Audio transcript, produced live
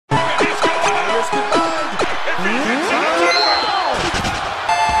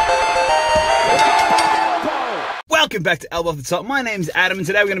Welcome back to Elbow Off the Top. My name's Adam, and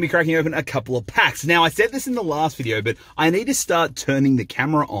today we're going to be cracking open a couple of packs. Now, I said this in the last video, but I need to start turning the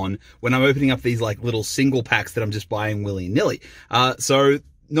camera on when I'm opening up these like little single packs that I'm just buying willy-nilly. So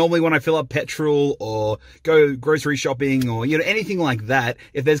normally when I fill up petrol or go grocery shopping or, you know, anything like that,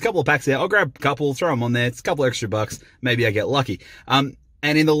 if there's a couple of packs there, I'll grab a couple, throw them on there. It's a couple extra bucks. Maybe I get lucky. And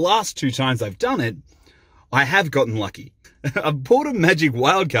in the last 2 times I've done it, I have gotten lucky. I've pulled a magic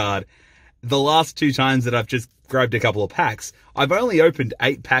wildcard the last 2 times that I've just grabbed a couple of packs. I've only opened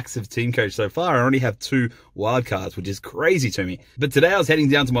 8 packs of Teamcoach so far. I only have 2 wildcards, which is crazy to me. But today I was heading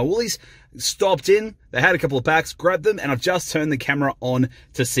down to my Woolies, stopped in, they had a couple of packs, grabbed them, and I've just turned the camera on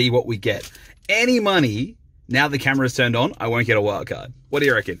to see what we get. Any money, now the camera's turned on, I won't get a wildcard. What do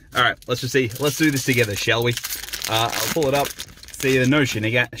you reckon? All right, let's just see. Let's do this together, shall we? I'll pull it up. See, no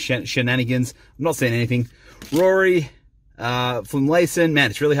shenanigans. I'm not seeing anything. Rory, Flimlayson. Man,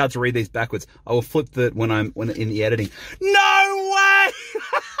 it's really hard to read these backwards. I will flip that when in the editing. No way!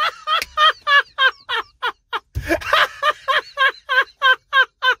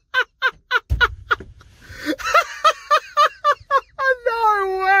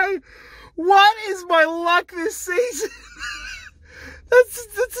 No way! What is my luck this season?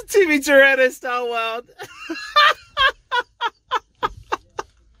 that's a Timmy Toretto style world.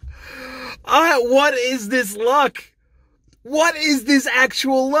 What is this luck? What is this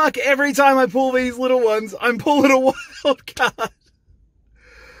actual luck? Every time I pull these little ones, I'm pulling a wild card.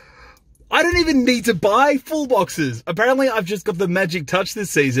 I don't even need to buy full boxes. Apparently, I've just got the magic touch this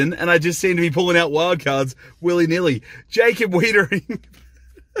season, and I just seem to be pulling out wild cards willy-nilly. Jacob Wiedering.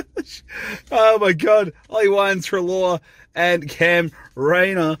 Oh my God. Ollie Wine, Treloar, and Cam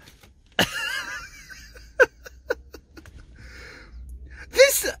Rayner.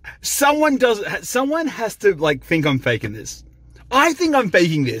 Someone has to like think I'm faking this. I think I'm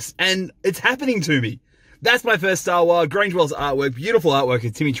faking this, and it's happening to me. That's my first Star Wild. Grangewell's artwork, beautiful artwork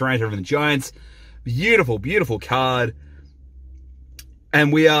of Timmy Toretto from the Giants. Beautiful, beautiful card.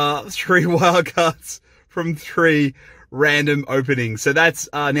 And we are 3 wild cards from 3 random openings. So that's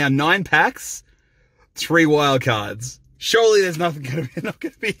now 9 packs, 3 wild cards. Surely there's not going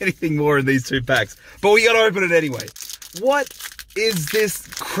to be anything more in these 2 packs, but we got to open it anyway. What is this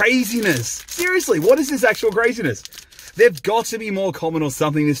craziness? Seriously, what is this actual craziness? They've got to be more common or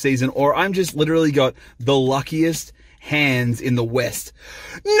something this season, or I'm just literally got the luckiest hands in the West.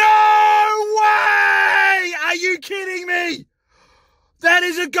 No way! Are you kidding me? That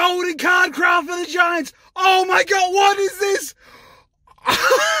is a golden card craft for the Giants. Oh my God, what is this?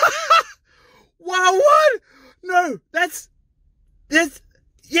 Wow, what? No, that's the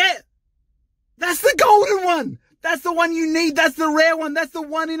golden one. That's the one you need. That's the rare one. That's the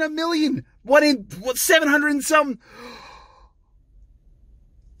 1 in a million. 1 in, 700 and something.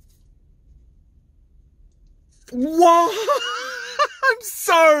 What? I'm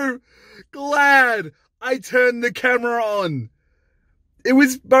so glad I turned the camera on. It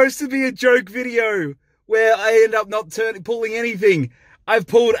was supposed to be a joke video where I end up not pulling anything. I've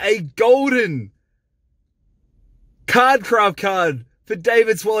pulled a golden craft card for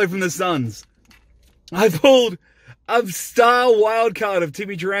David Swallow from the Suns. I pulled a star wild card of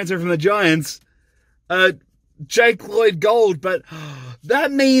Timmy Toretto from the Giants, Jake Lloyd Gold, but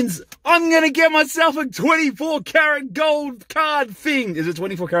that means I'm going to get myself a 24 karat gold card thing. Is it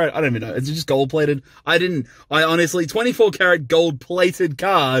 24 karat? I don't even know. Is it just gold plated? I honestly, 24 karat gold plated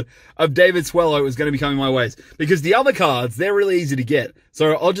card of David Swallow is going to be coming my ways, because the other cards, they're really easy to get.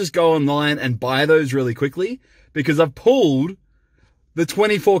 So I'll just go online and buy those really quickly, because I've pulled the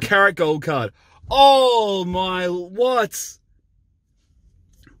 24 karat gold card. Oh my, what?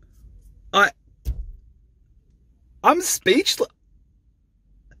 I'm speechless.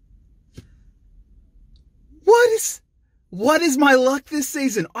 What is my luck this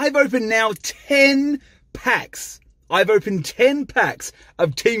season? I've opened now 10 packs. I've opened 10 packs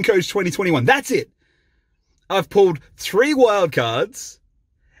of Teamcoach 2021. That's it. I've pulled 3 wild cards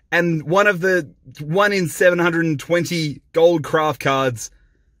and one of the 1 in 720 gold craft cards.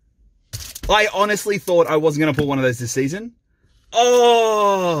 I honestly thought I wasn't going to pull one of those this season.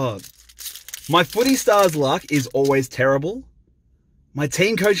 Oh, my Footy Stars luck is always terrible. My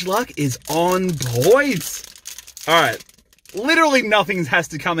Teamcoach luck is on point. All right. Literally nothing has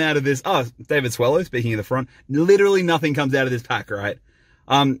to come out of this. Oh, David Swallow, speaking of the front. Literally nothing comes out of this pack, right?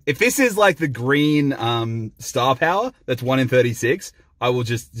 If this is like the green star power, that's 1 in 36, I will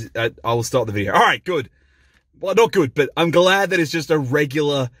stop the video. All right, good. Well, not good, but I'm glad that it's just a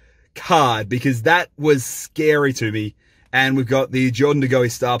regular card, because that was scary to me. And we've got the Jordan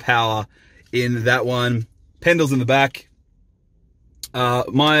DeGoey star power in that one. Pendle's in the back.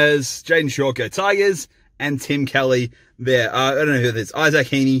 Myers, Jaden Short go Tigers, and Tim Kelly there. I don't know who this is. Isaac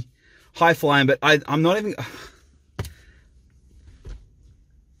Heaney, high flying, but I'm not even...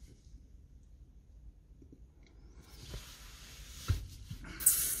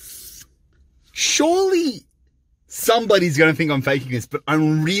 Surely somebody's going to think I'm faking this, but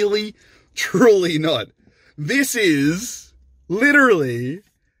I'm really, truly not. This is literally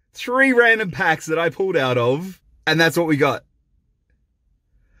 3 random packs that I pulled out of, and that's what we got.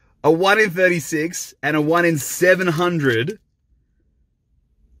 A 1 in 36 and a 1 in 700.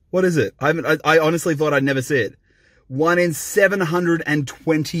 What is it? I honestly thought I'd never see it. 1 in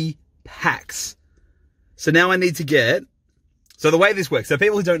 720 packs. So now I need to get... So the way this works, so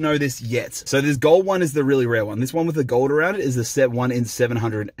people who don't know this yet, so this gold one is the really rare one. This one with the gold around it is the set 1 in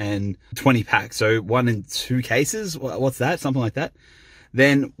 720 packs. So 1 in 2 cases. What's that? Something like that.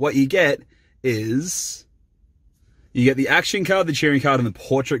 Then what you get is you get the action card, the cheering card, and the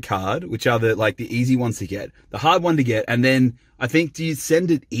portrait card, which are the easy ones to get. The hard one to get, and then I think, do you send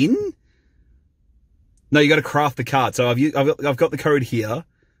it in? No, you got to craft the card. So I've got the code here,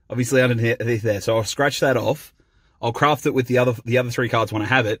 obviously underneath there. So I'll scratch that off. I'll craft it with the other 3 cards when I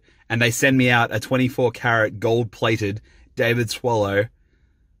have it, and they send me out a 24 karat gold plated David Swallow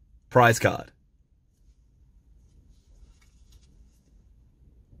prize card.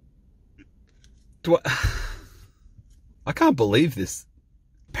 I can't believe this.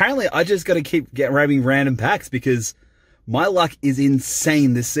 Apparently, I just got to keep grabbing random packs because my luck is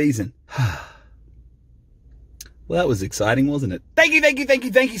insane this season. Well, that was exciting, wasn't it? Thank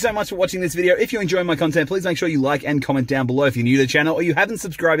you so much for watching this video. If you enjoy my content, please make sure you like and comment down below. If you're new to the channel or you haven't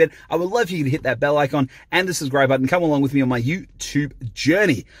subscribed yet, I would love for you to hit that bell icon and the subscribe button. Come along with me on my YouTube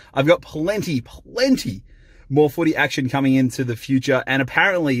journey. I've got plenty more footy action coming into the future, and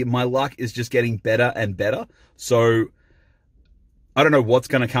apparently my luck is just getting better and better. So I don't know what's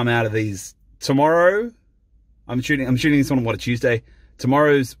going to come out of these. Tomorrow, I'm shooting this on, what, a Tuesday?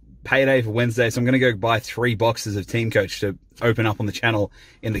 Tomorrow's payday for Wednesday, so I'm going to go buy 3 boxes of Teamcoach to open up on the channel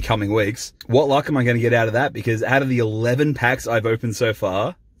in the coming weeks. What luck am I going to get out of that? Because out of the 11 packs I've opened so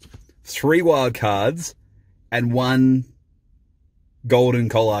far, 3 wild cards and 1 golden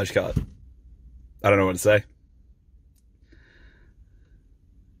collage card. I don't know what to say.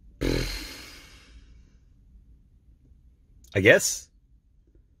 I guess.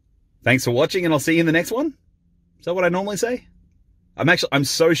 Thanks for watching, and I'll see you in the next one. Is that what I normally say? I'm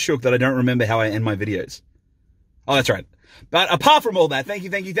so shook that I don't remember how I end my videos. Oh, that's right. But apart from all that, thank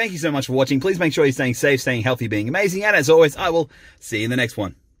you so much for watching. Please make sure you're staying safe, staying healthy, being amazing. And as always, I will see you in the next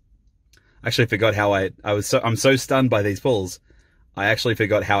one. I actually forgot how I'm so stunned by these pulls. I actually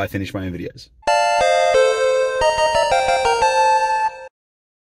forgot how I finish my own videos.